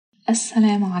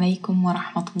Assalamu alaikum wa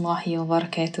rahmatullahi wa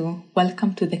barakatuh.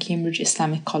 Welcome to the Cambridge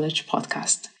Islamic College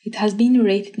podcast. It has been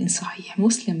narrated in Sahih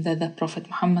Muslim that the Prophet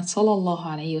Muhammad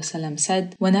ﷺ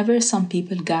said, whenever some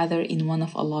people gather in one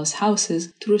of Allah's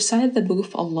houses to recite the Book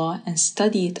of Allah and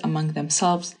study it among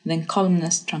themselves, then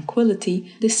calmness,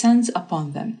 tranquility descends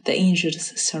upon them. The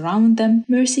angels surround them,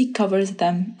 mercy covers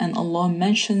them, and Allah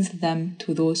mentions them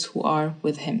to those who are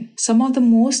with Him. Some of the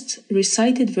most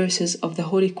recited verses of the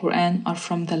Holy Quran are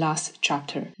from the last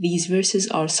chapter. These verses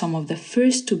are some of the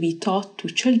first to be taught to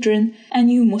children and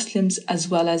new Muslims, as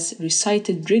well as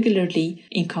recited regularly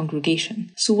in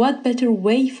congregation. So what better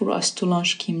way for us to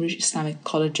launch Cambridge Islamic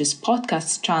College's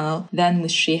podcast channel than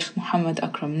with Sheikh Muhammad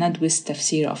Akram Nadwi's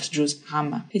Tafsir of Juz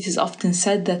Amma. It is often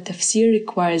said that tafsir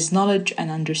requires knowledge and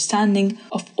understanding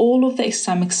of all of the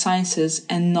Islamic sciences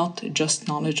and not just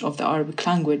knowledge of the Arabic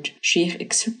language. Sheikh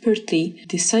expertly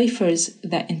deciphers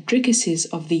the intricacies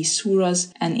of these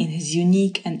surahs and in his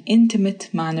unique and intimate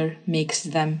manner makes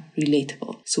them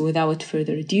relatable. So without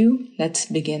further ado, let's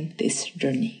begin this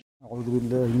journey. أعوذ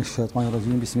بالله من الشيطان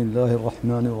الرجيم بسم الله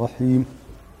الرحمن الرحيم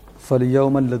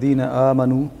فاليوم الذين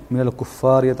آمنوا من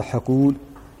الكفار يضحكون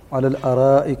على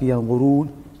الأرائك ينظرون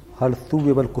هل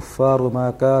ثوب الكفار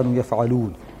ما كانوا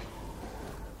يفعلون.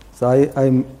 So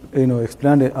I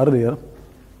explained earlier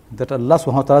that Allah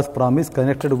subhanahu wa ta'ala's promise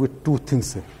connected with two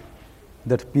things,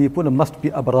 that people must be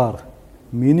abrar,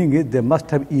 meaning they must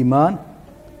have iman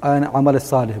and amal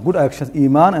salih, good actions,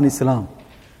 iman and Islam.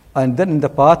 And then in the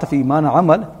path of iman and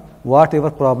amal, whatever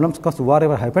problems comes,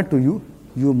 whatever happened to you,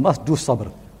 you must do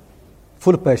sabr,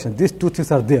 full patience. These two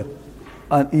things are there.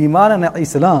 And iman and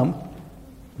Islam,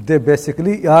 they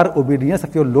basically are obedience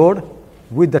of your Lord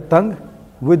with the tongue,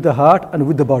 with the heart and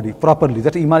with the body properly.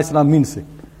 That iman Islam means.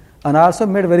 And I also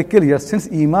made very clear, since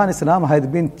iman Islam has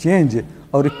been changed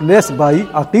or replaced by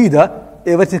aqidah,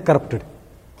 everything is corrupted.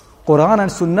 Quran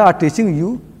and Sunnah are teaching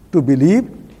you to believe,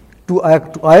 to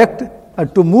act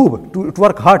and to move, to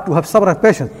work hard, to have sabr and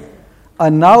patience.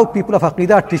 And now people of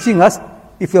aqidah are teaching us,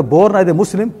 if you are born as a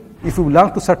Muslim, if you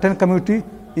belong to certain community,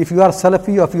 if you are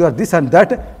Salafi, or if you are this and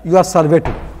that, you are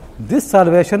salvated. This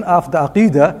salvation of the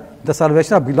aqidah, the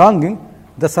salvation of belonging,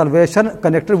 the salvation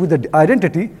connected with the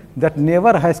identity, that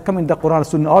never has come in the Quran and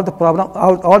Sunnah.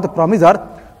 All the promises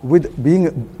are with being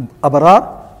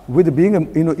abrar, with being a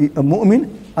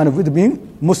mu'min, and with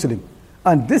being Muslim.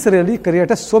 And this really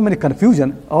created so many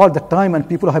confusion all the time, and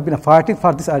people have been fighting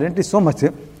for this identity so much.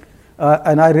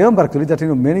 And I remember actually that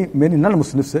many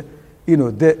non-Muslims,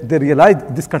 they realize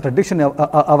this contradiction of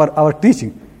our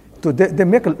teaching. So they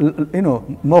make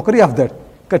mockery of that.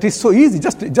 Because it is so easy.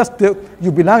 Just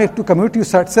you belong to community, you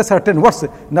say certain words.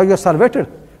 Now you are salvated.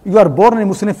 You are born in a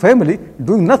Muslim family,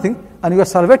 doing nothing, and you are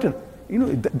salvated.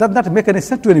 It does not make any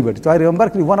sense to anybody. So I remember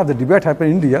actually one of the debate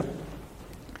happened in India.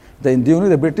 During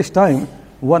the British time,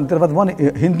 there was one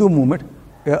Hindu movement.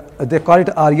 They call it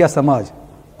Arya Samaj.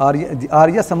 The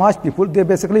Arya Samaj people, they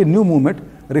basically a new movement,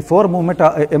 reform movement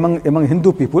among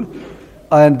Hindu people,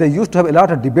 and they used to have a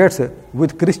lot of debates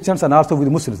with Christians and also with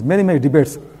Muslims. Many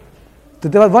debates. So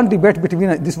there was one debate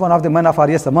between this one of the men of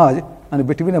Arya Samaj and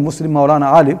between a Muslim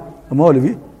Maulana Alim, a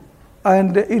Maulavi.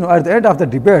 And at the end of the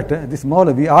debate, this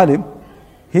Maulavi Alim,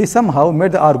 he somehow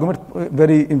made the argument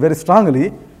very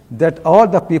strongly that all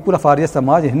the people of Arya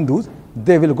Samaj, Hindus,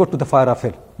 they will go to the fire of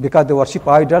hell because they worship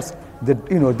idols,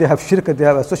 they have shirk, they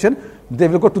have association, they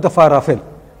will go to the fire of hell.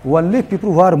 Only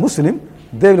people who are Muslim,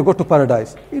 they will go to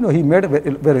paradise. He made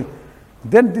very.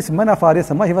 Then this man of Arya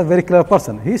Samaj, he was a very clever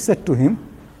person. He said to him,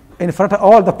 in front of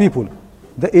all the people,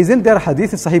 isn't there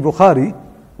hadith in Sahih Bukhari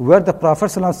where the Prophet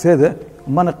said,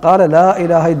 Man qala la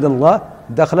ilaha illallah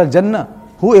dakhala al-jannah.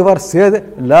 Whoever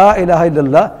said la ilaha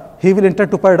illallah, he will enter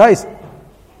to paradise.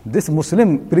 This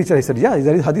Muslim preacher, he said, yeah,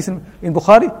 there is hadith in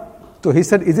Bukhari. So he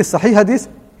said, is this Sahih hadith?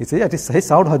 He said, yeah, it is Sahih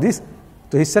sound hadith.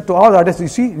 So he said to all the others, you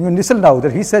see, you listen now,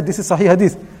 that he said this is Sahih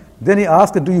hadith. Then he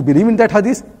asked, do you believe in that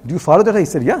hadith? Do you follow that? He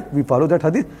said, yeah, we follow that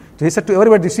hadith. So he said to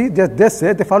everybody, you see, they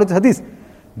say they follow the hadith.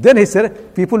 Then he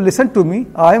said, people listen to me,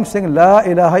 I am saying la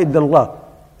ilaha illallah.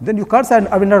 Then you can't say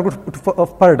I will not go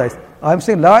to paradise. I am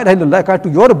saying la ilaha illallah,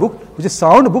 according to your book, which is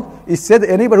sound book, it said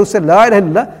anybody who says la ilaha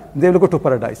illallah, they will go to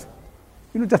paradise.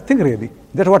 Just think really.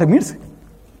 That's what it means,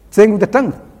 saying with the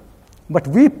tongue. But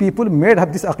we people made up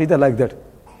this aqidah like that.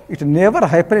 It never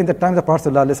happened in the time of the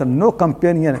Prophet ﷺ. No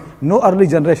companion, no early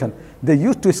generation. They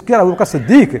used to scare Abu Bakr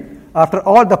Siddiq. After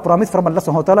all the promise from Allah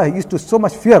subhanahu wa ta'ala, he used to so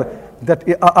much fear that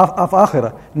of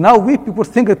akhirah. Now we people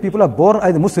think that people are born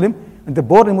as a Muslim, and they're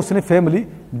born in a Muslim family,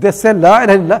 they say la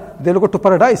ilaha illallah, they will go to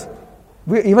paradise.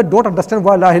 We even don't understand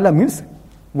what la ilaha illallah means.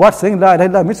 What saying la ilaha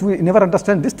illallah means, we never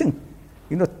understand this thing.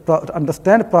 To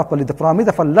understand properly, the promise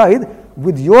of Allah is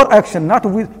with your action, not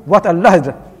with what Allah has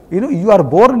done. You are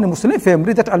born in a Muslim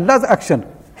family, that Allah's action,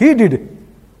 He did.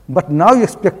 But now you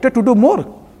expected to do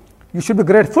more. You should be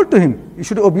grateful to Him. You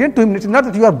should be obedient to Him. It is not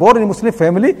that you are born in a Muslim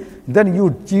family, then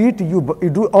you cheat, you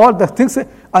do all the things,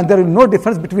 and there is no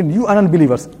difference between you and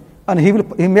unbelievers. And He will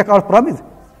make our promise.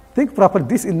 Think properly.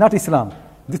 This is not Islam.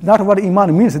 This is not what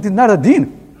Iman means. This is not a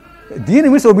deen. Deen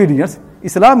means obedience.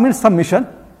 Islam means submission.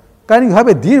 Can you have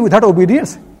a deen without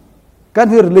obedience? Can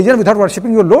you have a religion without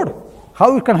worshipping your Lord?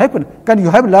 How it can happen? Can you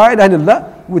have La ilaha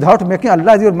illallah without making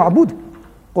Allah as your ma'bud?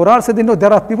 Quran said,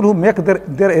 there are people who make their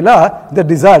ilah, their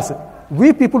desires.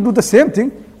 We people do the same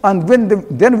thing, and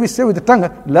then we say with the tongue,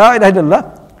 La ilaha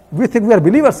illallah, we think we are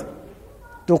believers.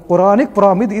 So Quranic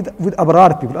promise is with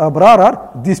Abrar people. Abrar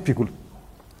are these people.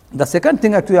 The second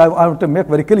thing actually I want to make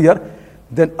very clear,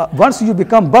 then once you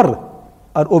become bar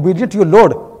or obedient to your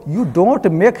Lord, you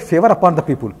don't make favor upon the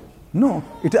people. No,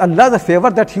 it is Allah's favor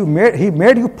that He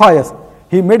made you pious.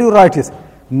 He made you righteous.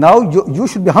 Now you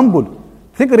should be humble.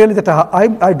 Think really that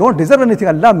I don't deserve anything.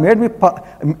 Allah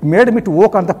made me to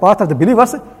walk on the path of the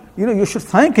believers. You should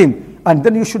thank Him, and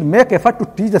then you should make effort to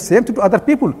teach the same thing to other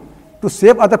people, to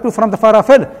save other people from the fire of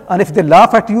hell. And if they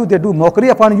laugh at you, they do mockery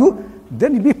upon you,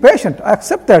 then you be patient.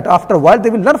 Accept that. After a while, they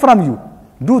will learn from you.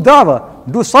 Do dawah,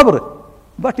 do sabr.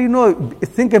 But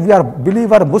think if we are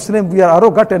believer, Muslim, we are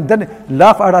arrogant, and then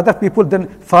laugh at other people, then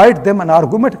fight them and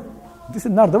argument. This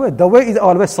is not the way. The way is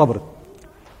always sabr.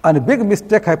 And a big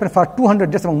mistake happened for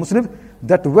 200 years among Muslims,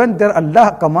 that when their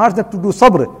Allah commands them to do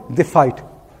sabr, they fight.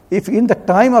 If in the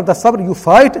time of the sabr you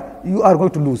fight, you are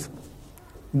going to lose.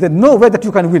 There is no way that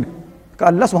you can win.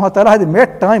 Allah subhanahu wa ta'ala has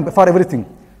made time for everything.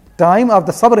 Time of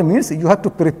the sabr means you have to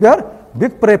prepare,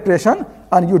 big preparation,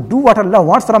 and you do what Allah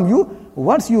wants from you.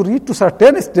 Once you reach to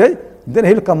certain stage, then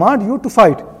He will command you to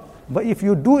fight. But if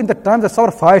you do in the time of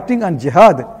sabr fighting and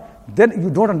jihad, then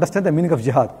you don't understand the meaning of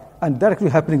jihad. And that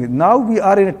is happening. Now we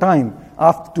are in a time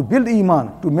to build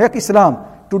Iman, to make Islam,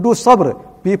 to do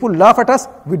sabr. People laugh at us,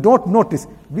 we don't notice.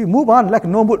 We move on like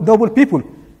noble people.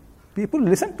 People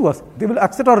listen to us, they will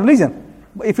accept our religion.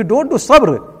 But if you don't do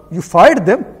sabr, you fight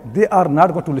them, they are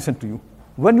not going to listen to you.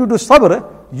 When you do sabr,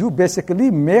 you basically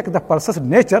make the person's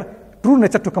nature, true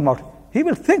nature to come out. He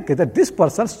will think that this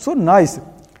person is so nice,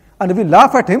 and we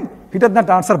laugh at him, he does not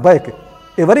answer back.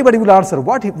 Everybody will answer,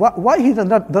 why he does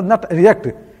not react.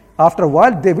 After a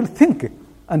while, they will think,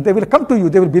 and they will come to you,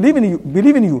 they will believe in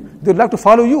you, they will like to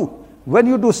follow you. When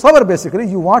you do sabr, basically,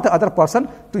 you want the other person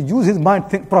to use his mind,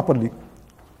 think properly.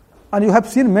 And you have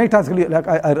seen many times, like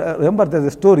I remember there's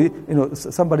a story,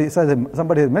 somebody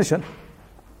has mentioned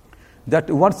that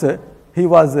once he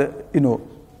was,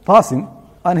 passing,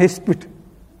 and he spit,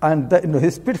 and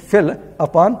his spit fell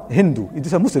upon Hindu. It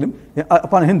is a Muslim,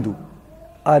 upon Hindu.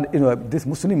 And this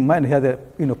Muslim man had a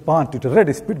pant, it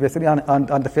red spit basically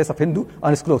on the face of Hindu, on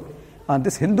his clothes. And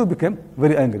this Hindu became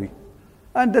very angry.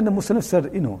 And then the Muslim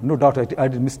said, no doubt I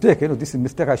did mistake, this is a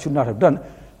mistake I should not have done.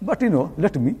 But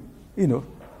let me,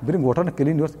 bring water and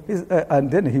clean yours.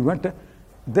 And then he went.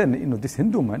 Then this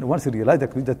Hindu man, once he realized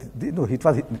that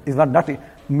it was not a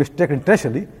mistake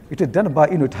intentionally, it is done by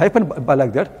it happened by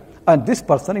like that. And this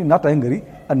person is not angry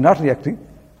and not reacting.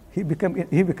 He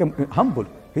became humble.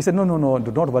 He said, no,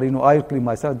 don't worry, I will clean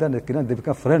myself. Then they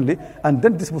become friendly. And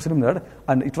then this Muslim lad,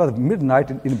 and it was midnight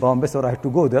in Bombay, so I had to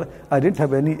go there. I didn't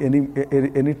have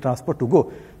any transport to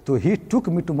go. So he took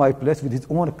me to my place with his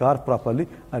own car properly.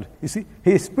 And you see,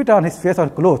 he spit on his face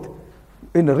and clothes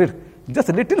in the rear. Just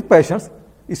a little patience.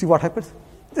 You see what happens?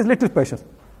 Just little patience.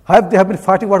 Have they have been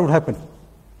fighting, what would happen?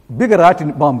 Big riot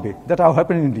in Bombay. That how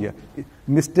happened in India.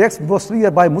 Mistakes mostly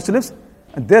are by Muslims,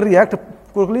 and they react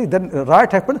quickly, then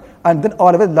riot happened, and then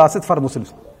always losses for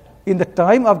Muslims. In the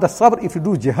time of the sabr, if you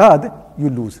do jihad, you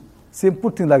lose.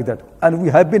 Simple thing like that. And we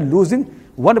have been losing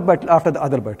one battle after the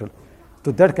other battle.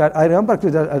 So that I remember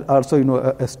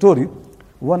also a story.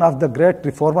 One of the great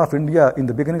reformer of India in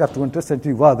the beginning of 20th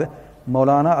century was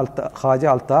Maulana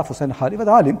Khaja Altaf Hussain Hari, was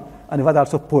alim, and he was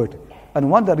also poet.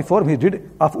 And one the reform he did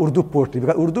of Urdu poetry,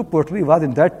 because Urdu poetry was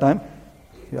in that time,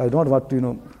 I don't want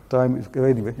to time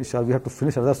anyway, we have to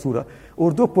finish another surah.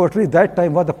 Urdu poetry that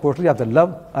time was the poetry of the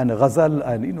love and ghazal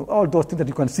and all those things that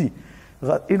you can see.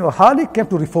 Hali came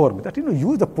to reform, that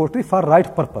use the poetry for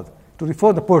right purpose, to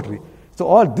reform the poetry. So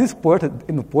all these poets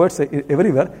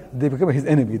everywhere, they became his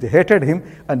enemy. They hated him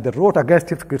and they wrote against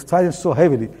him, criticized him so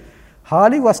heavily.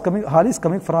 Hali is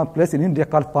coming from a place in India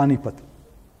called Panipat.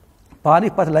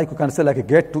 Panipat, like you can say, like a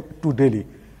gate to Delhi.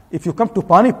 If you come to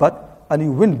Panipat and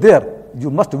you win there, you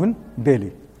must win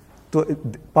Delhi. So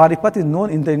Panipat is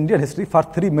known in the Indian history for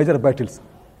 3 major battles.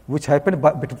 which happened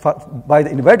by the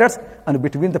invaders and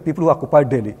between the people who occupied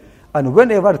Delhi. And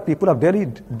whenever people of Delhi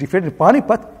defeated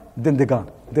Panipat, then they gone.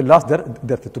 They lost their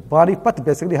faith. So Panipat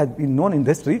basically has been known in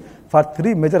history for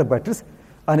 3 major battles.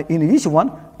 And in each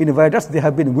one, invaders, they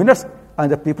have been winners,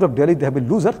 and the people of Delhi, they have been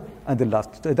losers, and they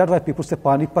lost. So that's why people say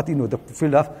Panipat, the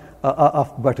field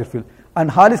of battlefield. And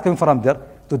Hali is coming from there.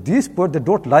 So these poets, they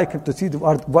don't like him to see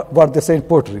what they say in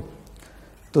poetry.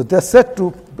 So they said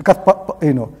to, because,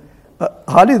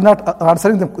 Hali is not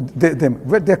answering them.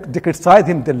 When they criticize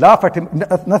him, they laugh at him,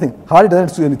 nothing. Hali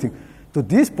doesn't do anything. So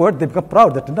these poets, they become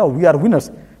proud that now we are winners.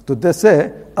 So they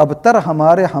say, अब तर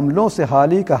हमारे हमलों से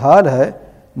हाली का हाल है,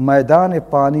 मैदान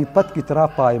पानीपत की तरह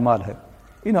पायमाल है.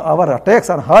 Our attacks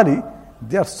on Hali,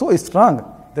 they are so strong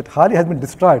that Hali has been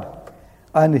destroyed.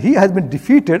 And he has been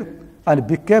defeated and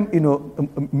became,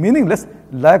 meaningless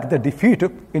like the defeat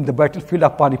in the battlefield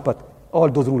of Panipat. All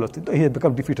those rulers, he has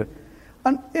become defeated.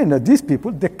 And these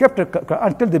people, they kept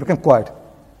until they became quiet.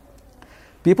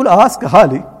 People ask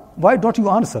Hali, why don't you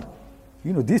answer?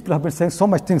 These people have been saying so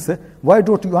much things. Why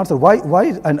don't you answer?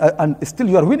 Why? And still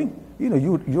you are winning.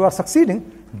 You are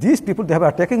succeeding. These people, they have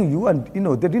attacking you, and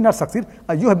they did not succeed,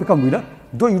 and you have become winner,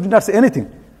 though you did not say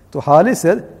anything. So Hali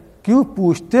said, क्यों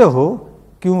पूछते हो,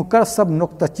 क्यों कर सब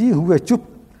नुक्तची हुए चुप,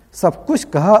 सब कुछ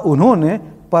कहा उन्होंने,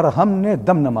 पर हमने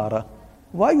दम न मारा.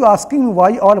 Why you asking me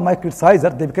why all my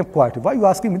criticizers, they became quiet? Why you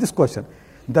asking me this question?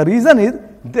 The reason is,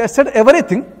 they said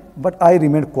everything, but I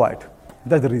remained quiet.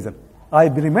 That's the reason. I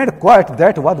remained quiet,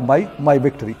 that was my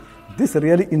victory. This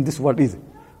really in this world is,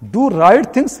 do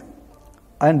right things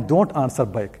and don't answer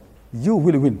back. You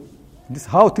will win. This is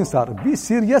how things are. Be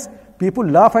serious. People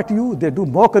laugh at you. They do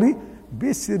mockery.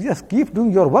 Be serious. Keep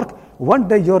doing your work. One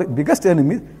day your biggest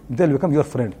enemy, they'll become your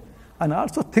friend. And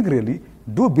also think really,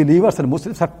 do believers and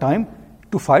Muslims have time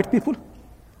to fight people?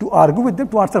 To argue with them,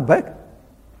 to answer back?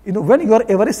 When your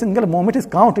every single moment is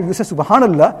counted, you say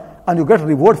Subhanallah, and you get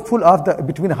reward full of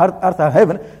between earth and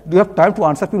heaven, do you have time to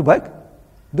answer people back?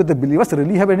 Do the believers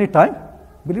really have any time?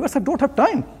 Believers don't have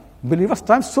time. Believers'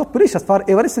 time is so precious. For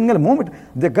every single moment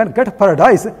they can get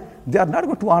paradise, they are not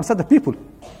going to answer the people.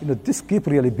 This keep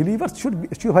really. Believers should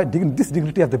have this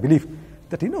dignity of the belief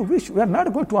that we are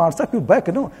not going to answer people back.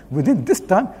 Within this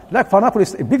time, like for example,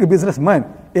 a big businessman,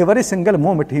 every single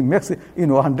moment he makes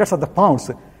hundreds of the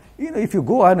pounds. If you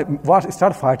go and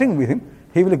start fighting with him,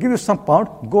 he will give you some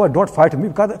pound. Go and don't fight me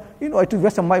because it will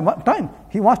waste my time.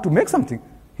 He wants to make something.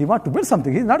 He wants to build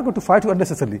something. He is not going to fight you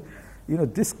unnecessarily.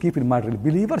 This keep in mind really.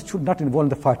 Believers should not involve in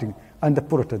the fighting and the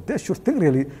protest. They should think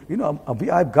really,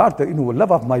 I've got the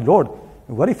love of my Lord,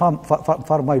 worry for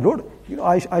my Lord.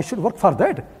 I should work for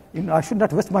that. I should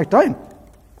not waste my time.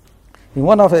 In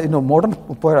one of modern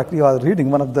poet, actually I was reading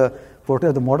one of the poetry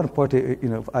of the modern poet,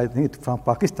 I think it's from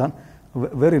Pakistan.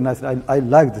 Very nice. I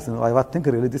like this. I was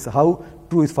thinking really this is how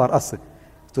true is for us.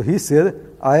 So he said,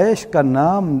 आयश का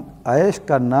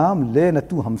नाम ले न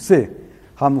तू हमसे,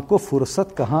 हमको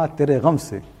फुर्सत कहाँ तेरे गम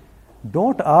से.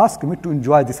 Don't ask me to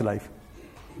enjoy this life.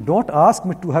 Don't ask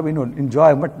me to have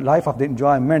enjoyment, life of the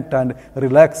enjoyment and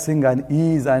relaxing and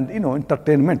ease and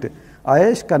entertainment.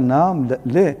 आयश का नाम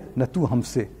ले न तू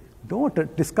हमसे.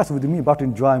 Don't discuss with me about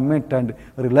enjoyment and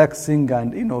relaxing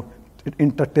and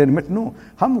entertainment. No,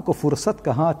 हमको फुर्सत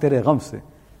कहाँ तेरे गम से.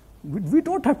 We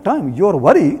don't have time. Your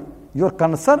worry, your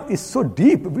concern is so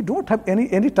deep. We don't have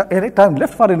any time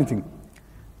left for anything.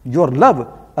 Your love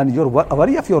and your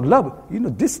worry of your love,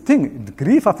 this thing, the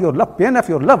grief of your love, pain of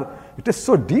your love, it is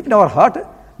so deep in our heart.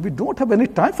 We don't have any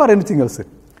time for anything else.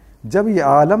 जब ये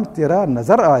आलम तेरा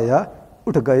नजर आया,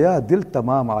 उठ गया दिल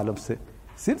तमाम आलम से.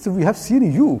 Since we have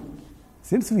seen you,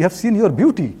 since we have seen your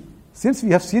beauty, since we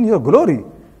have seen your glory,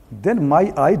 then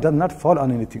my eye does not fall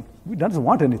on anything. We don't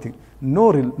want anything.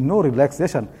 No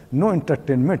relaxation, no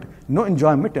entertainment, no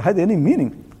enjoyment has any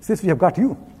meaning since we have got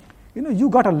you. You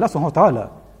got Allah subhanahu wa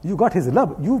ta'ala. You got His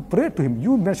love. You pray to Him.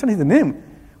 You mention His name.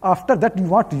 After that, you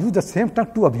want to use the same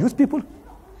tongue to abuse people,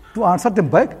 to answer them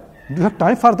back. Do you have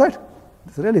time for that?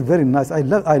 It's really very nice. I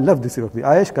love this.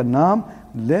 Ayesh ka naam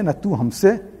le na tu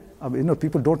humse.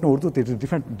 People don't know Urdu. It is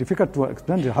difficult to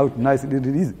explain how nice it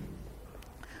is.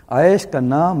 Ayesh ka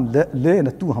naam le na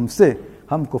tu humse.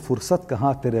 Humko fursat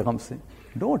kahan tere gam se.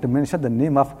 Don't mention the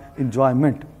name of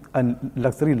enjoyment and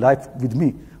luxury life with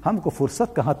me. Humko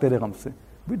fursat kahan tere gam se.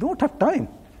 We don't have time.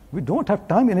 We don't have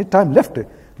time, any time left.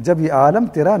 जब ये आलम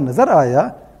तेरा नजर आया,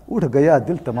 उठ गया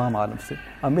दिल तमाम आलम से.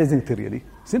 Amazing thing really.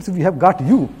 Since we have got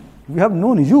you, we have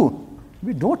known you,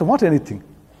 we don't want anything.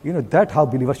 That's how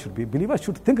believers should be. Believers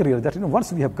should think really that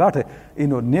once we have got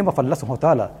name of Allah subhanahu wa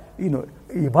ta'ala,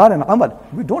 iman and amal,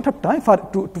 we don't have time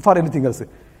for anything else.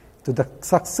 So the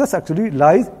success actually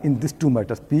lies in these two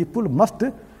matters. People must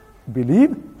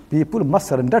believe, people must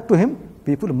surrender to him,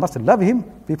 people must love him,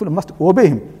 people must obey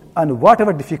him. And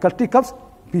whatever difficulty comes,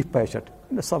 be patient.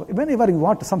 So whenever you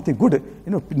want something good,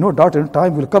 no doubt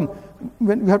time will come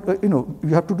when you have to,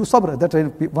 you have to do sabr.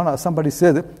 That somebody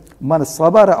says, "Man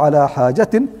sabara ala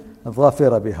hajatin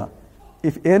dhafira biha."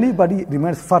 If anybody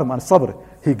remains firm and sabr,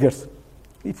 he gets.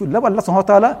 If you love Allah subhanahu wa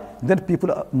ta'ala, then people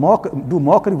do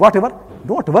mockery, whatever.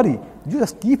 Don't worry. You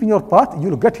just keep in your path, you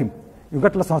will get him. You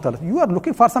get Allah subhanahu wa ta'ala. You are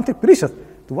looking for something precious.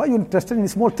 So why are you interested in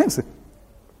small things?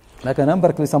 Like I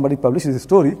remember somebody publishes a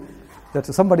story that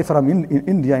somebody from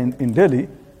India in Delhi,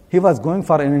 he was going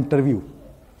for an interview,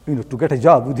 to get a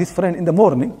job with his friend in the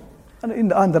morning,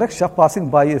 and on the rickshaw passing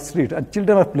by a street, and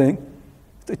children were playing.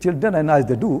 The children, and as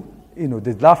they do,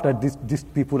 they laughed at these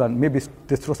people and maybe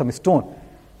they throw some stone.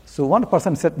 So one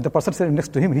person said, the person sitting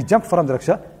next to him, he jumped from the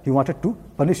rickshaw. He wanted to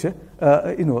punish,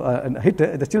 and hit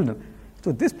the children.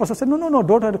 So this person said, no,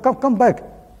 don't come back.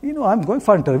 I'm going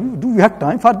for an interview. Do we have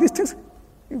time for these things?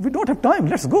 We don't have time.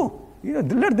 Let's go.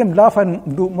 Let them laugh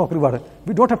and do mockery.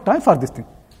 We don't have time for this thing.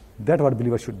 That's what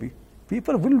believers should be.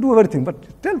 People will do everything,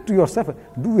 but tell to yourself,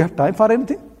 do we have time for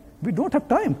anything? We don't have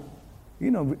time.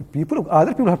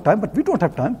 Other people have time, but we don't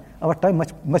have time. Our time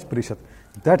much precious.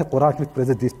 That Quran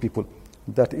praises these people.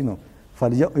 That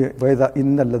وَإِذَا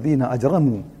إِنَّ الَّذِينَ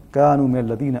أَجْرَمُوا كانوا من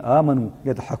الذين آمنوا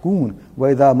يضحكون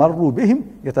وإذا مروا بهم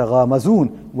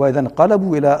يتغامزون وإذا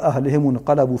انقلبوا إلى أهلهم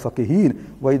انقلبوا فكهين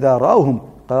وإذا رأوهم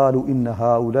قالوا إن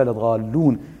هؤلاء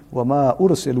لضالون وما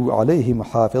أرسلوا عليهم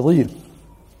حافظين.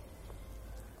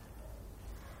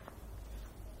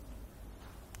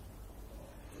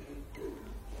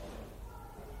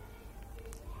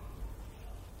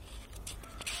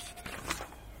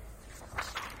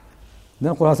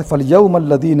 Then Quran says, فَالْيَوْمَ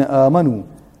الَّذِينَ آمَنُوا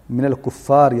مِنَ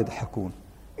الْكُفَّارِ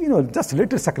يَضْحَكُونَ. Just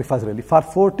little sacrifice really. For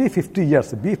 40, 50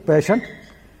 years, be patient.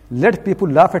 Let people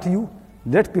laugh at you.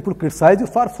 Let people criticize you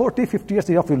for 40, 50 years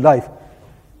of your life.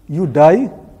 You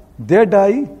die, they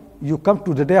die, you come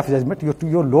to the day of judgment, to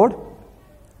your Lord,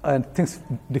 and things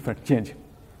different, change.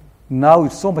 Now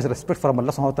it's so much respect from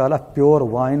Allah subhanahu wa ta'ala, pure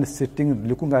wine, sitting,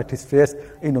 looking at his face,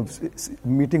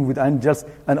 meeting with angels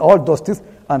and all those things,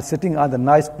 and sitting on the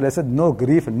nice places, no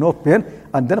grief, no pain.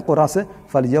 And then Quran says,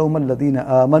 فَالْيَوْمَ الَّذِينَ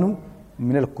آمَنُوا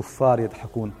مِنَ الْكُفَّارِ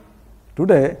يَضْحَكُونَ.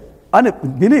 Today,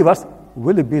 unbelievers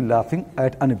will be laughing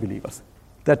at unbelievers.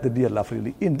 That's the real laugh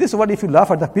really. In this world, if you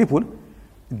laugh at the people,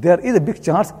 there is a big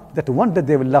chance that one day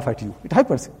they will laugh at you. It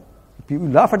happens. If you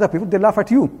laugh at the people, they laugh at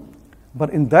you. But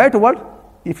in that world,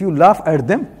 if you laugh at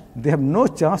them, they have no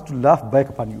chance to laugh back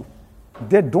upon you.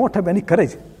 They don't have any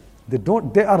courage. They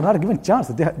are not given chance.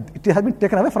 It has been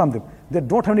taken away from them. They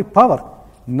don't have any power.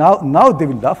 Now they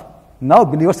will laugh. Now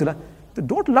believers will laugh. They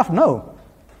don't laugh now.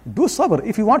 Do sabr.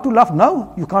 If you want to laugh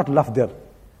now, you can't laugh there.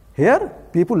 Here,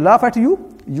 people laugh at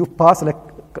you, you pass like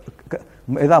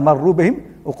إذا مروا بهم,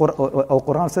 or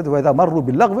Quran said وإذا مروا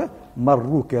باللغو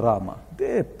مروا كراما.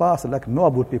 They pass like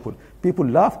noble people. People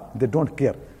laugh, they don't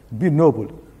care. Be noble.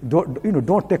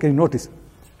 Don't take any notice.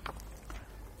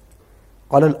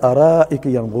 على الأرائك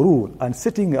ينظرون, and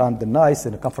sitting on the nice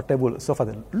and comfortable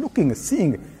sofa, looking,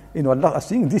 seeing, Allah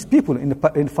seeing these people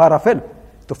in far off.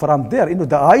 So from there,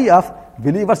 the eye of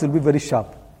believers will be very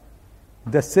sharp.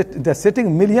 They're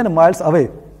sitting million miles away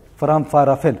from far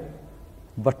off,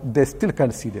 but they still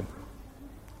can't see them.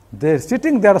 They're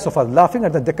sitting there so far, laughing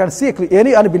at them. They can see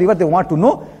any unbeliever they want to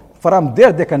know. From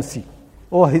there they can see.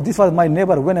 Oh, this was my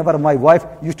neighbor. Whenever my wife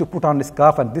used to put on a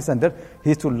scarf and this and that, he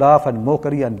used to laugh and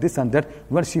mockery and this and that.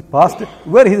 When she passed,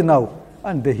 where he is now?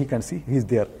 And he can see he's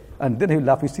there. And then he will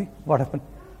laugh. You see what happened?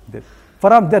 There.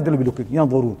 From there they will be looking.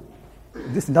 Yanzurun.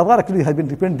 This Nazar actually has been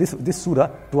repeated this surah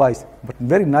twice, but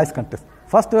very nice context.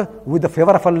 First, with the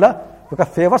favor of Allah, because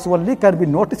favors only can be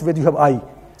noticed when you have eye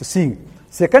to seeing.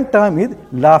 Second time is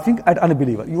laughing at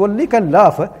unbeliever. You only can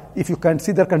laugh if you can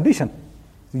see their condition.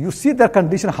 You see their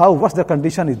condition, how worse their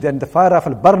condition is. Then the fire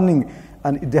of burning,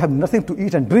 and they have nothing to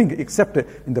eat and drink except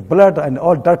in the blood and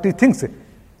all dirty things.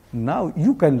 Now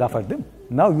you can laugh at them.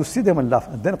 Now you see them and laugh.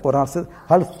 And then Quran says,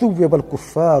 هَلْ ثُوِّبَ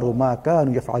الْكُفَّارُ مَا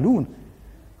كَانُوا يَفْعَلُونَ.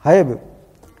 Have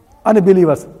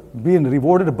unbelievers been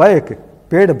rewarded back,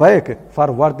 paid back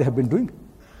for what they have been doing?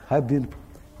 Have been.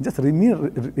 Just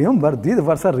remember, these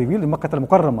verses are revealed in Makkah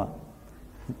al-Mukarramah.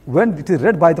 When it is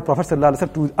read by the Prophet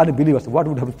ﷺ to unbelievers, what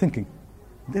would have been thinking?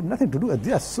 They have nothing to do.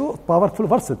 They are so powerful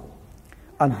verses.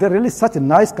 And they're really such a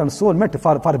nice consolement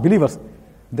for believers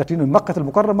that in Makkah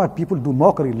al-Mukarramah, people do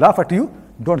mockery, laugh at you,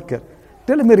 don't care.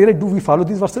 Tell me really, do we follow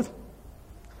these verses?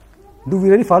 Do we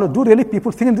really follow? Do really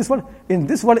people think in this world? In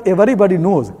this world, everybody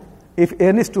knows if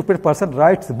any stupid person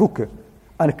writes a book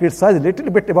and criticize a little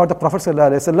bit about the Prophet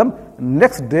ﷺ,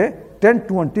 next day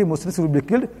 10-20 Muslims will be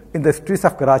killed in the streets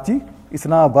of Karachi,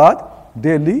 Islamabad,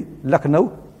 Delhi,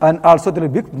 Lucknow, and also there will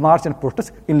be big march and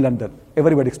protest in London.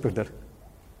 Everybody expects that.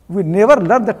 We never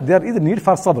learn that there is a need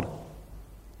for sabr.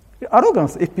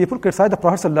 Arrogance. If people criticize the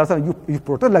Prophet ﷺ, you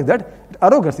protest like that,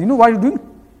 arrogance. You know why you're doing?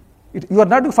 You are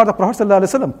not doing for the Prophet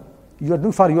ﷺ. You are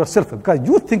doing for yourself, because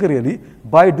you think really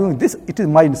by doing this, it is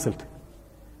my insult.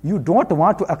 You don't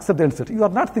want to accept the insult. You are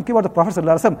not thinking about the Prophet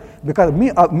ﷺ, because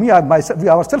myself, we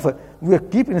ourselves, we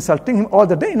keep insulting him all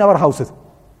the day in our houses.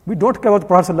 We don't care about the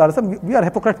Prophet ﷺ. We are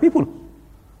hypocrite people.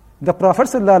 The Prophet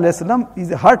ﷺ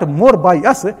is hurt more by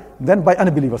us than by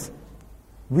unbelievers.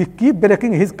 We keep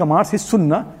breaking his commands, his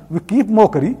sunnah. We keep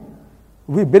mockery.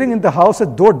 We bring in the houses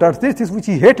those dirty things which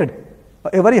he hated.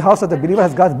 Every house of the believer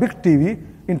has got big TV,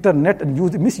 internet, and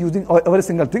misusing every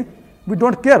single thing. We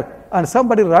don't care. And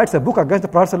somebody writes a book against the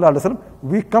Prophet ﷺ,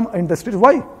 we come in the street.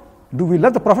 Why? Do we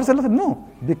love the Prophet ﷺ? No.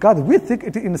 Because we think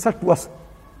it is insult to us.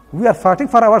 We are fighting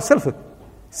for ourselves.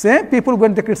 Same people,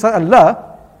 when they criticize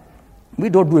Allah, we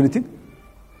don't do anything.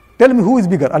 Tell me who is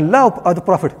bigger, Allah or the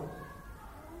Prophet?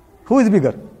 Who is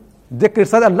bigger? They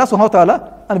criticize Allah subhanahu wa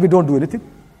ta'ala and we don't do anything.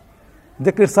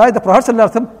 They criticize the Prophet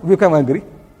ﷺ, we become angry.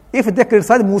 If they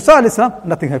criticize Musa alayhi salam,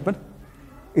 nothing happened.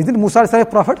 Isn't Musa alayhi salam a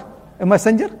prophet, a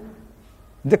messenger?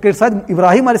 They criticize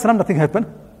Ibrahim alayhi salam, nothing happened.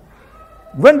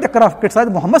 When they criticize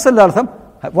Muhammad sallallahu alaihi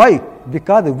wasallam, why?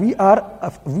 Because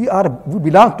we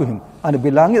belong to him, and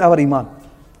belonging is our iman.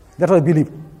 That's what I believe.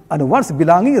 And once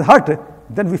belonging is hurt,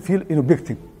 then we feel big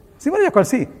thing. Similarly, you can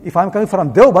see, if I'm coming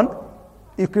from Deoband,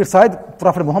 you criticize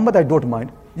Prophet Muhammad, I don't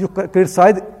mind. You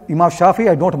criticize Imam Shafi,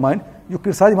 I don't mind. You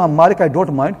criticize Imam Malik, I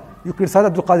don't mind. You criticize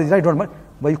Abdul Qadir, I don't mind.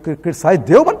 But you criticize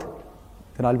Deoband,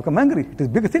 then I'll become angry. It is a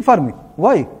big thing for me.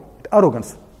 Why?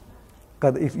 Arrogance.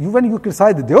 Because when you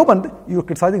criticize Deoband, you are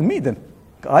criticizing me then.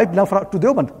 I belong to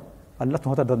Deoband. Allah subhanahu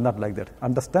wa ta'ala does not like that.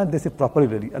 Understand this properly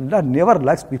really. Allah never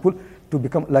likes people to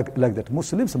become like that.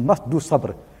 Muslims must do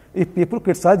sabr. If people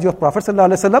criticize your Prophet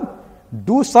sallallahu alaihi wasallam,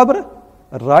 do sabr,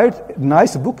 write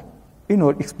nice book,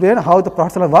 explain how the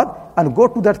Prophet sallallahu alaihi wasallam was, and go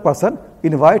to that person,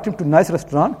 invite him to nice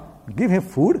restaurant, give him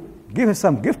food, give him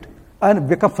some gift, and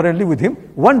become friendly with him.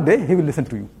 One day he will listen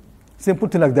to you. Simple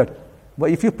thing like that. But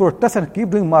if you protest and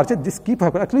keep doing marches, this keep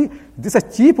happening. Actually, this is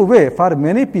a cheap way for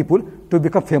many people to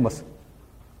become famous.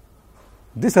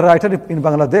 This writer in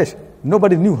Bangladesh,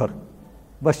 nobody knew her.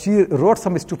 But she wrote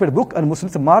some stupid book and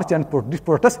Muslims march and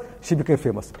protest, she became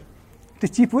famous. It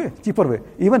is cheaper way.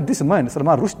 Even this man,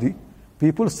 Salman Rushdie,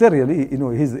 people say really,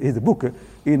 his book,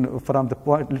 from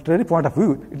the literary point of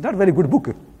view, it's not very good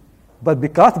book. But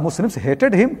because Muslims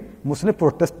hated him, Muslims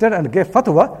protested and gave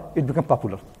fatwa, it became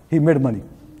popular. He made money.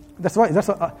 That's why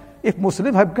if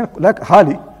Muslims have become like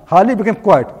Hali became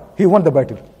quiet. He won the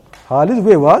battle. Hali's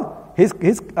way was,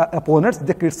 his opponents,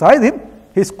 they criticized him,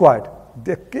 he's quiet.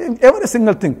 They came every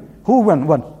single thing. Who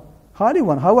won? Hali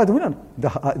won. How was the winner?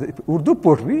 The Urdu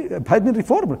poetry has been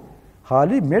reformed.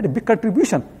 Hali made a big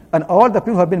contribution. And all the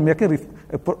people who have been making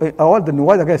all the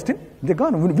noise against him, they're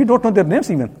gone. We don't know their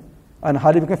names even. And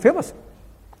Hali became famous.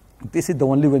 This is the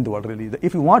only way in the world really.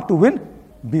 If you want to win,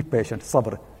 be patient,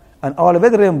 sabr. And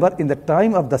always remember, in the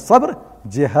time of the sabr,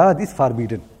 jihad is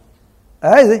forbidden.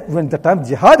 As when the time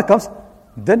jihad comes,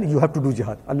 then you have to do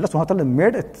jihad. Allah subhanahu wa ta'ala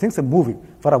made things moving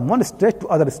from one stage to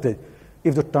other stage.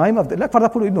 If the time of like for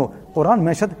example, Quran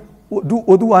mentioned do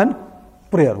wudu and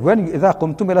prayer. When idha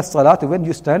qumtum ila salat, when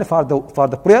you stand for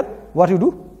the prayer, what you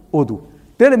do? Wudu.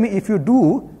 Tell me, if you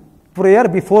do prayer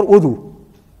before wudu,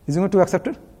 is it going to be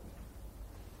accepted?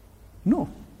 No.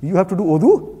 You have to do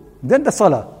wudu, then the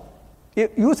salah.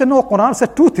 If you say no, Quran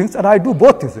said two things and I do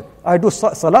both things. I do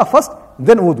salah first,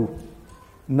 then wudu.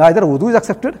 Neither wudu is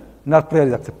accepted, nor prayer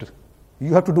is accepted.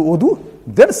 You have to do wudu,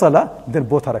 then salah, then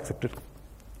both are accepted.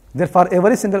 Then for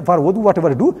wudu, whatever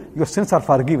you do, your sins are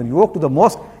forgiven. You walk to the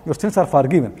mosque, your sins are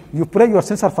forgiven. You pray, your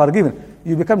sins are forgiven.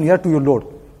 You become near to your Lord.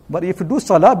 But if you do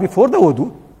salah before the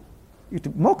wudu, it's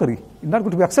mockery. It's not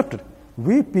going to be accepted.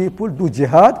 We people do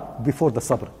jihad before the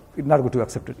sabr. It's not going to be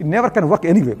accepted. It never can work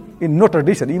anyway, in no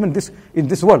tradition, even in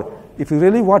this world. If you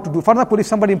really want to do, for example, if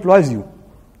somebody employs you,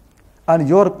 and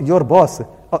your boss,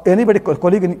 or anybody,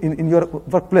 colleague in your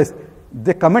workplace,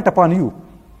 they comment upon you,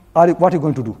 what are you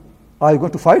going to do? Are you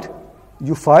going to fight?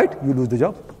 You fight, you lose the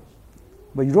job.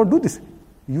 But you don't do this.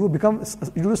 You do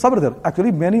sabr there.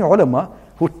 Actually, many ulama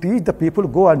who teach the people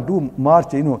go and do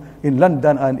march, in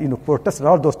London and protest and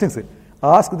all those things,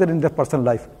 ask them in their personal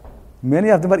life. Many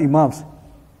of them are imams.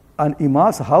 And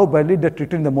imams, how badly they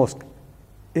treat in the mosque.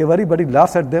 Everybody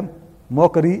laughs at them,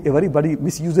 mockery, everybody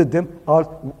misuses them. Or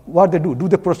what they do? Do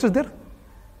they protest there?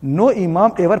 No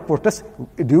imam ever protests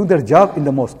doing their job in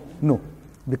the mosque. No,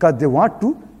 because they want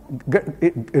to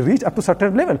reach up to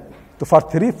certain level. So for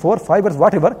 3, 4, 5 years,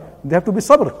 whatever, they have to be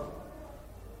sabr.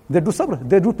 They do sabr.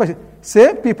 They do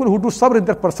same people who do sabr in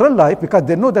their personal life, because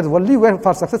they know that only way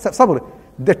for success is sabr.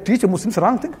 They teach Muslims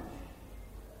wrong thing.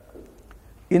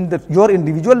 In your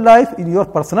individual life, in your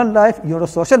personal life, in your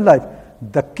social life,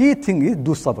 the key thing is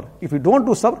do sabr. If you don't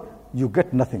do sabr, you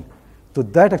get nothing. So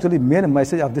that actually main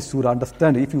message of this surah.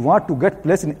 Understand, if you want to get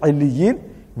place in Aliyyin,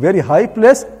 very high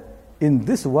place in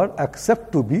this world,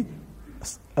 accept to be,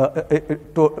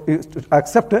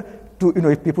 accept to,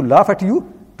 if people laugh at you,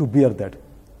 to bear that.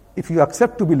 If you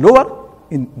accept to be lower,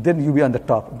 then you will be on the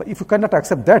top. But if you cannot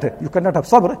accept that, you cannot have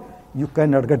sabr, you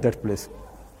cannot get that place.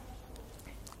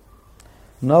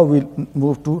 Now we'll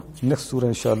move to next surah,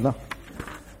 inshallah.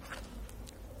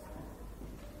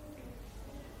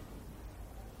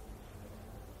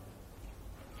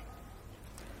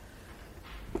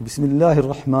 بسم الله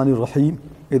الرحمن الرحيم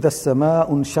إذا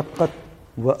السماء انشقت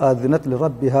وآذنت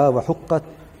لربها وحقت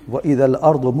وإذا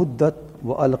الأرض مدت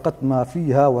وألقت ما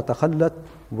فيها وتخلت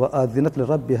وآذنت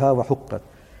لربها وحقت.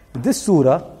 This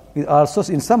surah is also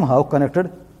in somehow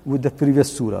connected with the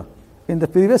previous surah. In the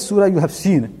previous surah you have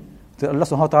seen that Allah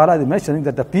subhanahu wa ta'ala is mentioning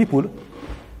that the people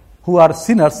who are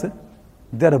sinners,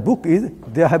 their book is,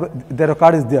 their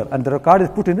record is there, and the record is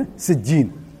put in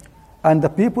Sijjeen. And the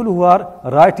people who are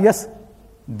righteous,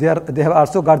 they have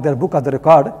also got their book as the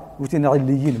record, which is in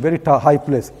Aliyyin, very high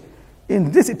place.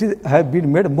 In this it have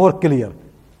been made more clear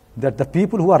that the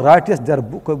people who are righteous, their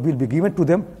book will be given to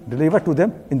them, delivered to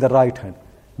them in the right hand.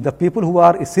 The people who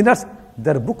are sinners,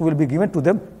 their book will be given to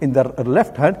them in the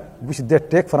left hand, which they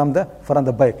take from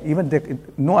the back. Even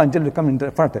no angel will come in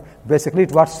the front. Basically,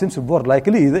 what seems more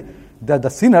likely is that the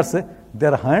sinners,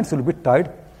 their hands will be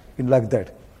tied in like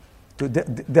that to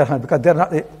their hand, because they are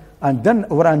not. And then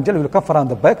our angel will come from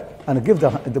the back and give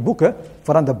the book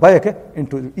from the back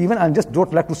into. Even angels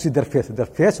don't like to see their face. Their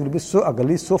face will be so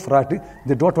ugly, so frightening.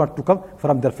 They don't want to come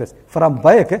from their face. From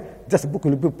back, just book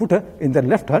will be put in their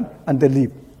left hand and they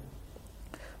leave.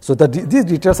 So these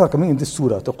details are coming in this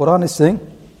surah. The Quran is saying,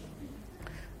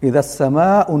 إِذَا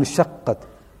السَّمَاءُ انشَقَّتْ,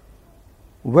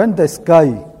 when the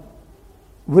sky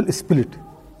will split.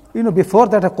 Before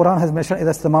that, the Quran has mentioned إِذَا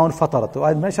السَّمَاءُ انفطرت.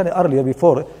 I mentioned earlier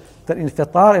before that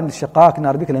infitar and shiqaq in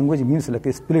Arabic language means like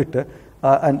a split,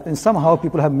 and somehow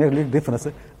people have made a difference.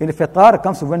 Infitar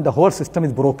comes when the whole system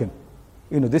is broken.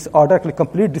 This order,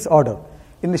 complete disorder.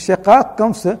 In the shiqaq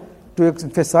comes to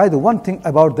emphasize one thing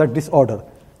about that disorder,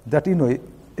 that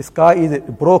sky is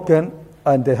broken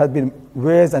and there have been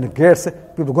waves and gates,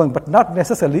 people going, but not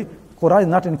necessarily. Quran is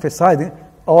not emphasizing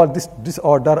all this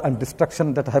disorder and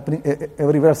destruction that are happening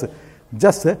everywhere.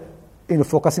 Just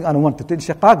focusing on one thing. In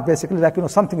shiqaq, basically, like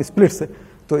something splits.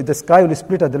 So the sky will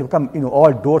split and there will become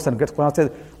all doors and gates. Quran says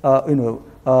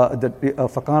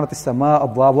فَكَانَتِ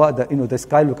السَّمَاءُ أَبْوَابًا, the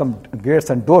sky will become gates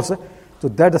and doors. So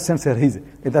that the sense here is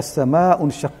إِذَا السَّمَاءُ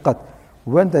انشَقَّتْ,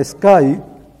 when the sky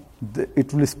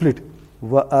it will split.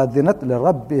 وَآذِنَتْ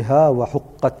لِرَبِّهَا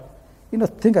وَحُقَّتْ.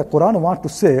 Thing Quran want to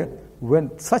say,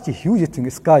 when such a huge thing,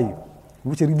 sky,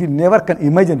 which we never can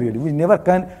imagine really, we never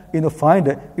can find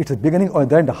its beginning or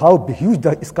the end, how huge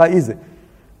the sky is.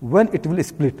 When it will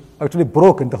split, or it will be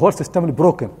broken, the whole system will be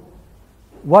broken.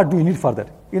 What do you need for that?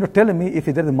 Tell me, if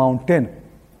there is a mountain,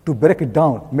 to break it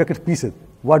down, make it pieces,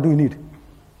 what do you need?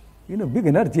 Big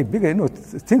energy, big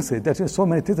things. There's so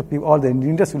many things. People, all the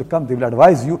engineers will come, they will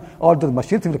advise you, all those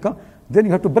machines will come, then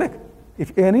you have to break.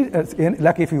 If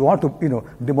if you want to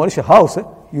demolish a house,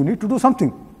 you need to do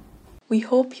something. We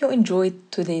hope you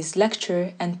enjoyed today's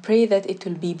lecture and pray that it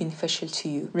will be beneficial to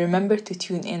you. Remember to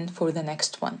tune in for the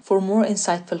next one. For more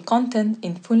insightful content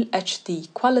in full HD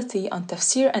quality on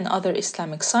tafsir and other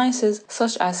Islamic sciences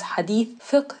such as hadith,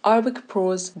 fiqh, Arabic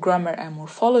prose, grammar and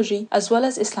morphology, as well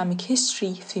as Islamic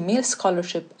history, female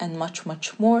scholarship and much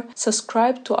more,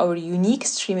 subscribe to our unique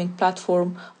streaming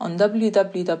platform on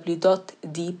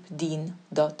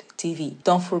www.deepdeen.tv.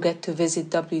 Don't forget to visit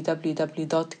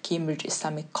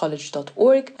www.cambridgeislamiccollege.org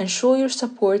and show your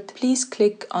support. Please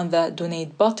click on the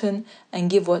donate button and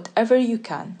give whatever you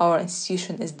can. Our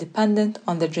institution is dependent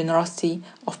on the generosity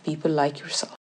of people like yourself.